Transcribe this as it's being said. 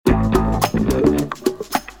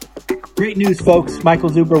Great news, folks.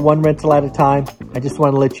 Michael Zuber, One Rental at a Time. I just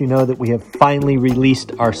want to let you know that we have finally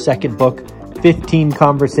released our second book, 15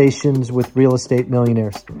 Conversations with Real Estate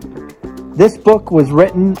Millionaires. This book was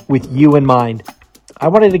written with you in mind. I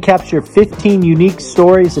wanted to capture 15 unique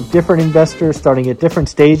stories of different investors starting at different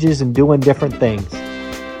stages and doing different things.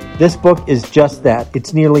 This book is just that.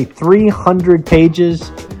 It's nearly 300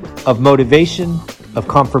 pages of motivation, of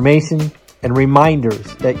confirmation, and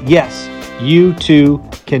reminders that yes, you too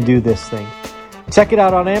can do this thing. Check it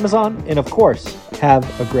out on Amazon, and of course, have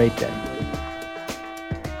a great day.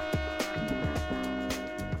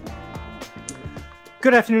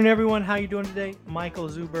 Good afternoon, everyone. How you doing today? Michael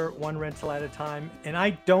Zuber, One Rental at a Time. And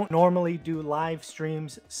I don't normally do live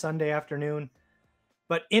streams Sunday afternoon,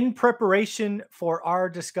 but in preparation for our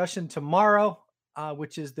discussion tomorrow,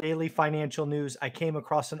 which is the daily financial news, I came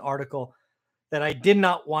across an article that I did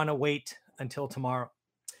not want to wait until tomorrow.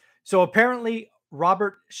 So apparently,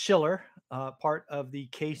 Robert Shiller, part of the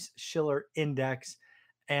Case-Shiller Index,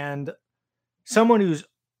 and someone who's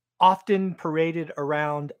often paraded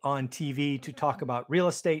around on TV to talk about real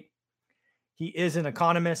estate. He is an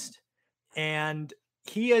economist, and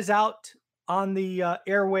he is out on the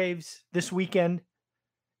airwaves this weekend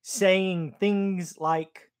saying things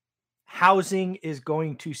like housing is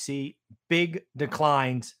going to see big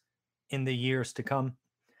declines in the years to come.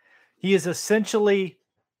 He is essentially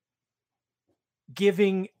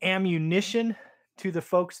giving ammunition to the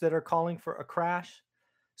folks that are calling for a crash.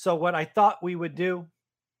 So what I thought we would do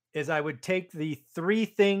is I would take the three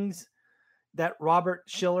things that Robert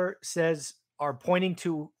Shiller says are pointing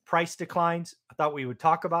to price declines. I thought we would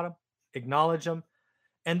talk about them, acknowledge them,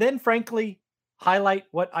 and then frankly, highlight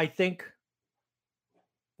what I think,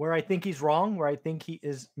 where I think he's wrong, where I think he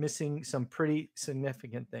is missing some pretty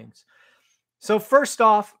significant things. So first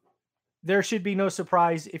off, there should be no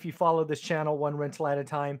surprise if you follow this channel, One Rental at a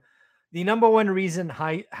Time. The number one reason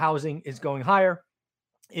housing is going higher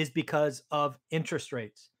is because of interest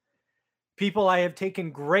rates. People, I have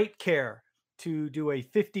taken great care to do a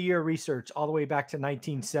 50-year research all the way back to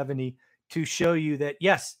 1970 to show you that,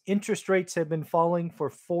 yes, interest rates have been falling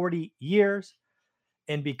for 40 years.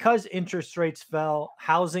 And because interest rates fell,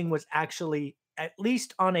 housing was actually, at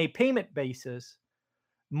least on a payment basis,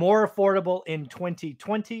 more affordable in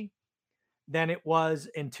 2020 than it was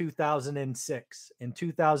in 2006. In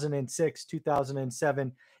 2006,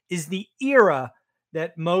 2007 is the era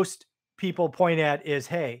that most people point at is,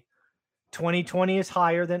 hey, 2020 is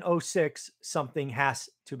higher than 06. Something has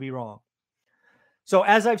to be wrong. So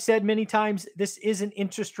as I've said many times, this is an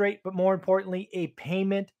interest rate, but more importantly, a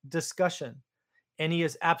payment discussion. And he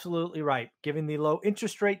is absolutely right. Given the low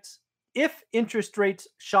interest rates, if interest rates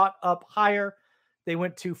shot up higher, they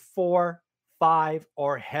went to 4, 5,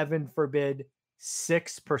 or heaven forbid,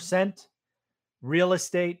 6%, real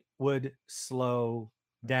estate would slow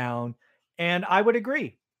down. And I would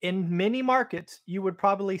agree. In many markets, you would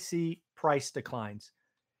probably see price declines.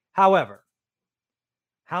 However,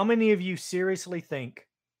 how many of you seriously think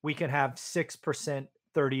we can have 6%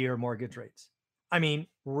 30-year mortgage rates? I mean,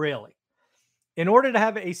 really. In order to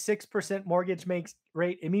have a 6% mortgage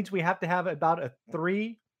rate, it means we have to have about a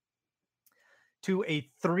 3 to a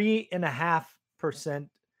 3.5%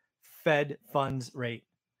 Fed funds rate.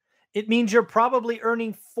 It means you're probably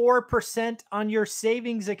earning 4% on your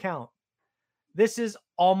savings account. This is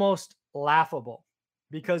almost laughable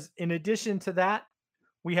because in addition to that,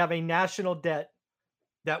 we have a national debt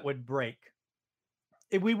that would break.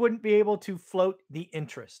 We wouldn't be able to float the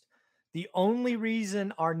interest. The only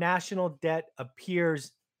reason our national debt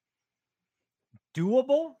appears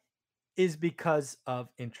doable is because of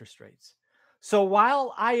interest rates. So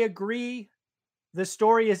while I agree the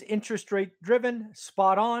story is interest rate driven,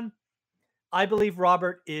 spot on, I believe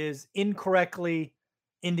Robert is incorrectly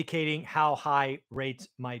indicating how high rates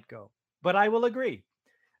might go. But I will agree.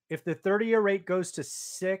 If the 30-year rate goes to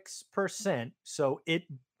 6%, so it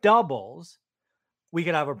doubles, we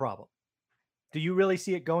could have a problem. Do you really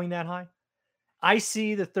see it going that high? I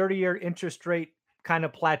see the 30-year interest rate kind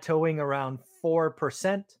of plateauing around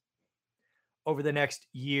 4% over the next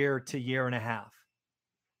year to year and a half.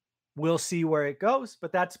 We'll see where it goes,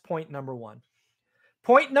 but that's point number one.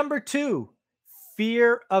 Point number two,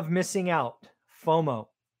 fear of missing out, FOMO.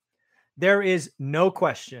 There is no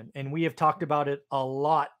question, and we have talked about it a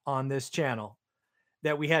lot on this channel,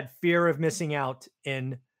 that we had fear of missing out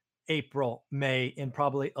in April, May, and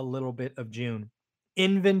probably a little bit of June.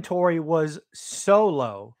 Inventory was so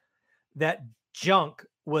low that junk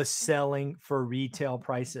was selling for retail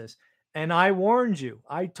prices. And I warned you,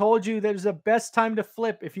 I told you that it was the best time to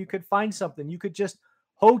flip. If you could find something, you could just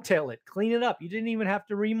hotel it, clean it up. You didn't even have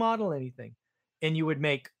to remodel anything. and you would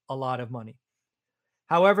make a lot of money.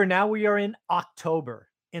 However, now we are in October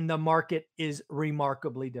and the market is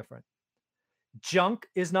remarkably different. Junk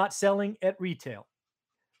is not selling at retail.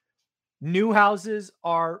 New houses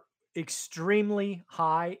are extremely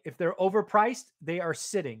high. If they're overpriced, they are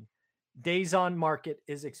sitting. Days on market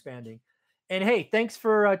is expanding. And hey, thanks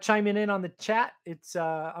for chiming in on the chat. It's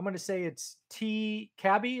I'm going to say it's T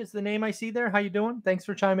Cabby is the name I see there. How you doing? Thanks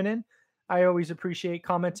for chiming in. I always appreciate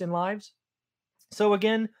comments in lives. So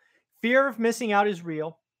again, fear of missing out is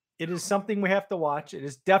real. It is something we have to watch. It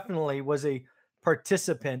is definitely was a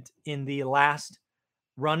participant in the last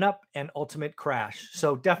run up and ultimate crash.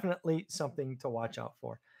 So definitely something to watch out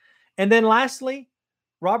for. And then lastly,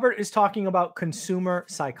 Robert is talking about consumer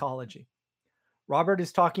psychology. Robert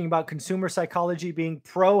is talking about consumer psychology being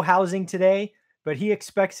pro housing today, but he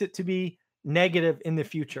expects it to be negative in the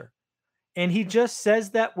future. And he just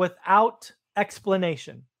says that without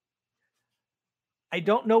explanation. I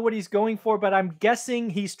don't know what he's going for, but I'm guessing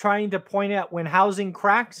he's trying to point out when housing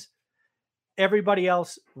cracks, everybody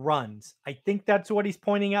else runs. I think that's what he's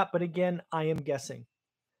pointing out, but again, I am guessing.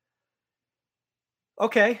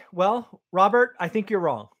 Okay, well, Robert, I think you're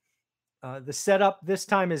wrong. The setup this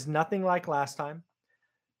time is nothing like last time.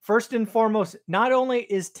 First and foremost, not only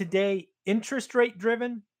is today interest rate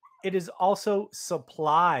driven, it is also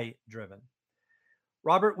supply driven.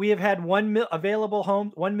 Robert, we have had 1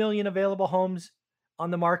 million available homes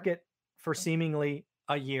on the market for seemingly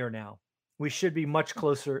a year now. We should be much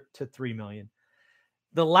closer to 3 million.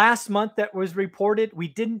 The last month that was reported, we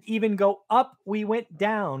didn't even go up, we went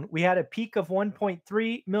down. We had a peak of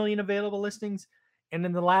 1.3 million available listings. And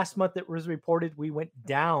in the last month that was reported, we went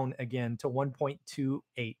down again to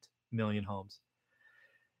 1.28 million homes.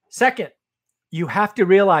 Second, you have to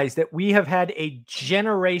realize that we have had a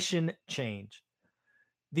generation change.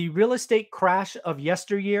 The real estate crash of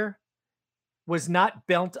yesteryear was not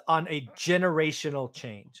built on a generational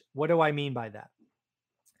change. What do I mean by that?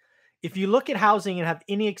 If you look at housing and have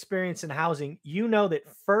any experience in housing, you know that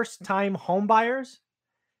first-time home buyers,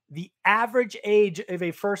 the average age of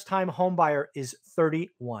a first-time home buyer is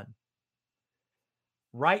 31.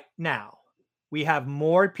 Right now, we have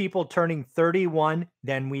more people turning 31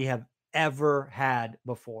 than we have ever had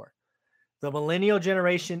before. The millennial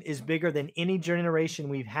generation is bigger than any generation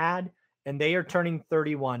we've had, and they are turning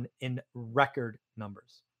 31 in record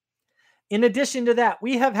numbers. In addition to that,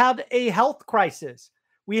 we have had a health crisis.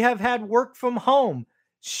 We have had work from home.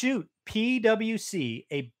 Shoot, PwC,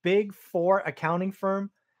 a big four accounting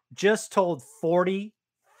firm, just told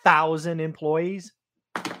 40,000 employees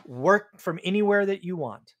work from anywhere that you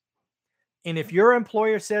want. And if your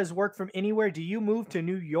employer says work from anywhere, do you move to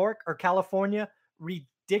New York or California,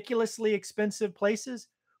 ridiculously expensive places,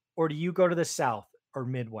 or do you go to the South or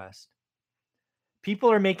Midwest?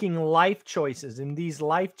 People are making life choices, and these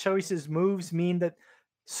life choices moves mean that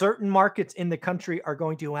certain markets in the country are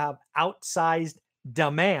going to have outsized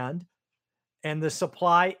demand, and the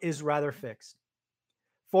supply is rather fixed.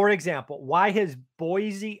 For example, why has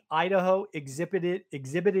Boise, Idaho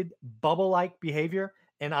exhibited bubble-like behavior?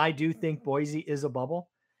 And I do think Boise is a bubble.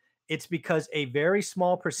 It's because a very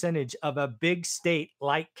small percentage of a big state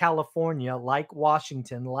like California, like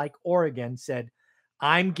Washington, like Oregon said,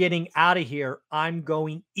 I'm getting out of here. I'm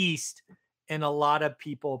going east. And a lot of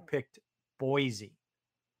people picked Boise.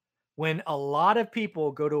 When a lot of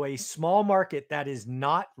people go to a small market that is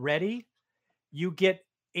not ready, you get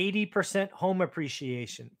 80% home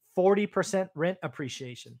appreciation, 40% rent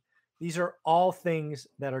appreciation. These are all things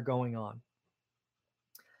that are going on.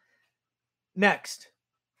 Next,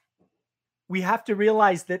 we have to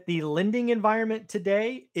realize that the lending environment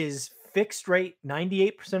today is fixed rate.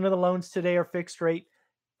 98% of the loans today are fixed rate.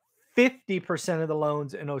 50% of the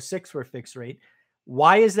loans in 06 were fixed rate.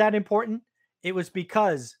 Why is that important? It was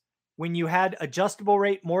because when you had adjustable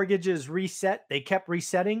rate mortgages reset, they kept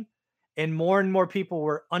resetting, and more people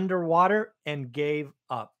were underwater and gave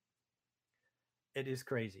up. It is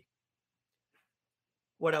crazy.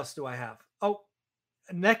 What else do I have? Oh,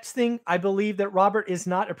 next thing I believe that Robert is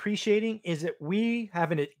not appreciating is that we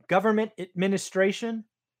have a government administration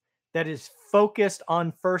that is focused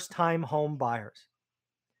on first-time home buyers.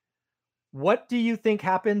 What do you think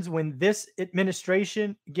happens when this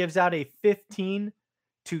administration gives out a $15,000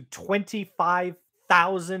 to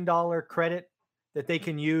 $25,000 credit that they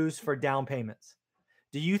can use for down payments?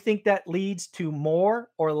 Do you think that leads to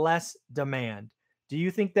more or less demand? Do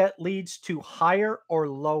you think that leads to higher or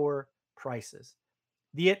lower prices?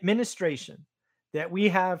 The administration that we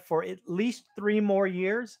have for at least 3 more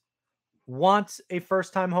years wants a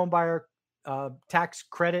first-time home buyer tax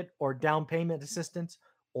credit or down payment assistance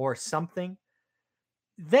or something.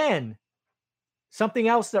 Then Something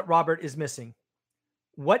else that Robert is missing.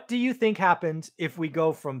 What do you think happens if we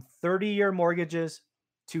go from 30-year mortgages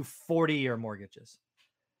to 40-year mortgages?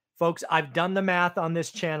 Folks, I've done the math on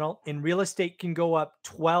this channel, and real estate can go up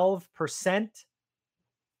 12%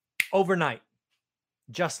 overnight,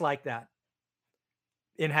 just like that,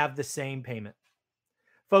 and have the same payment.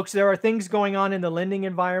 Folks, there are things going on in the lending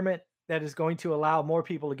environment that is going to allow more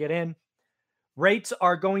people to get in. Rates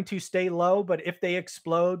are going to stay low, but if they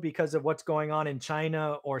explode because of what's going on in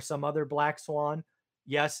China or some other black swan,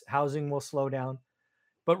 yes, housing will slow down.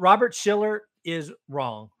 But Robert Shiller is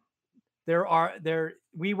wrong.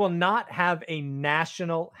 We will not have a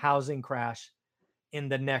national housing crash in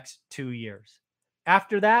the next 2 years.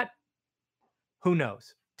 After that, who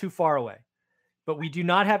knows? Too far away. But we do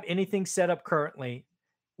not have anything set up currently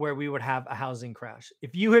where we would have a housing crash.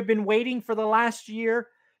 If you have been waiting for the last year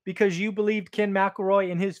because you believed Ken McElroy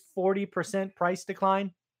in his 40% price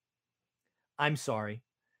decline, I'm sorry.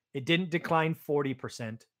 It didn't decline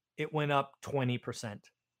 40%. It went up 20%.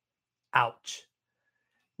 Ouch.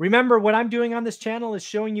 Remember, what I'm doing on this channel is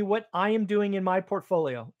showing you what I am doing in my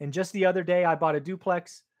portfolio. And just the other day, I bought a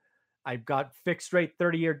duplex. I've got fixed rate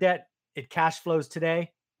 30-year debt. It cash flows today.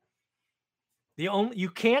 You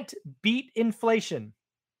can't beat inflation.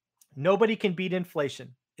 Nobody can beat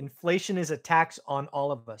inflation. Inflation is a tax on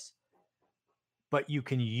all of us. But you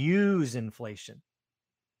can use inflation.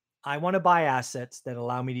 I want to buy assets that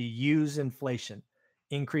allow me to use inflation.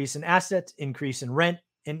 Increase in assets, increase in rent,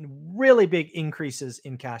 and really big increases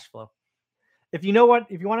in cash flow. If you want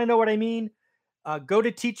to know what I mean, go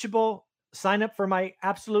to Teachable, sign up for my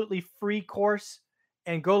absolutely free course,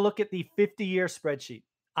 and go look at the 50-year spreadsheet.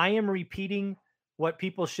 I am repeating what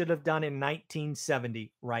people should have done in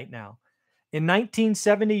 1970 right now. In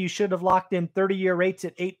 1970, you should have locked in 30-year rates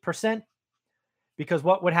at 8%, because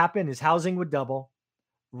what would happen is housing would double,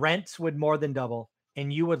 rents would more than double,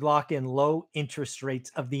 and you would lock in low interest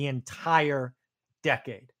rates of the entire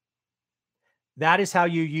decade. That is how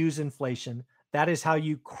you use inflation. That is how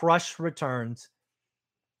you crush returns.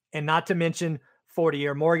 And not to mention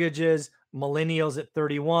 40-year mortgages, millennials at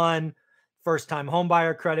 31, first-time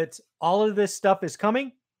homebuyer credits. All of this stuff is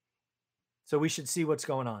coming. So we should see what's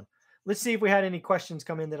going on. Let's see if we had any questions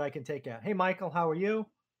come in that I can take out. Hey, Michael, how are you?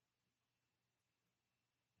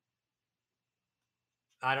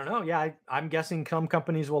 I don't know. Yeah, I'm guessing some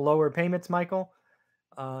companies will lower payments, Michael.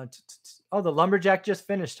 Oh, the Lumberjack just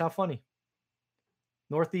finished. How funny.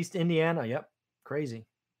 Northeast Indiana. Yep. Crazy.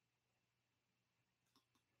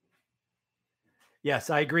 Yes,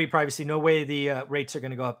 I agree. Privacy. No way the rates are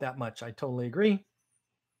going to go up that much. I totally agree.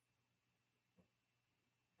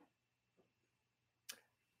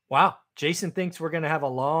 Wow. Jason thinks we're going to have a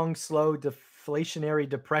long, slow, deflationary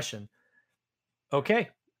depression. Okay.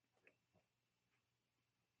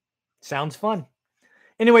 Sounds fun.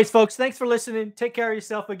 Anyways, folks, thanks for listening. Take care of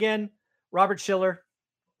yourself again. Robert Shiller,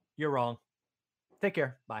 you're wrong. Take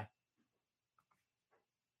care. Bye.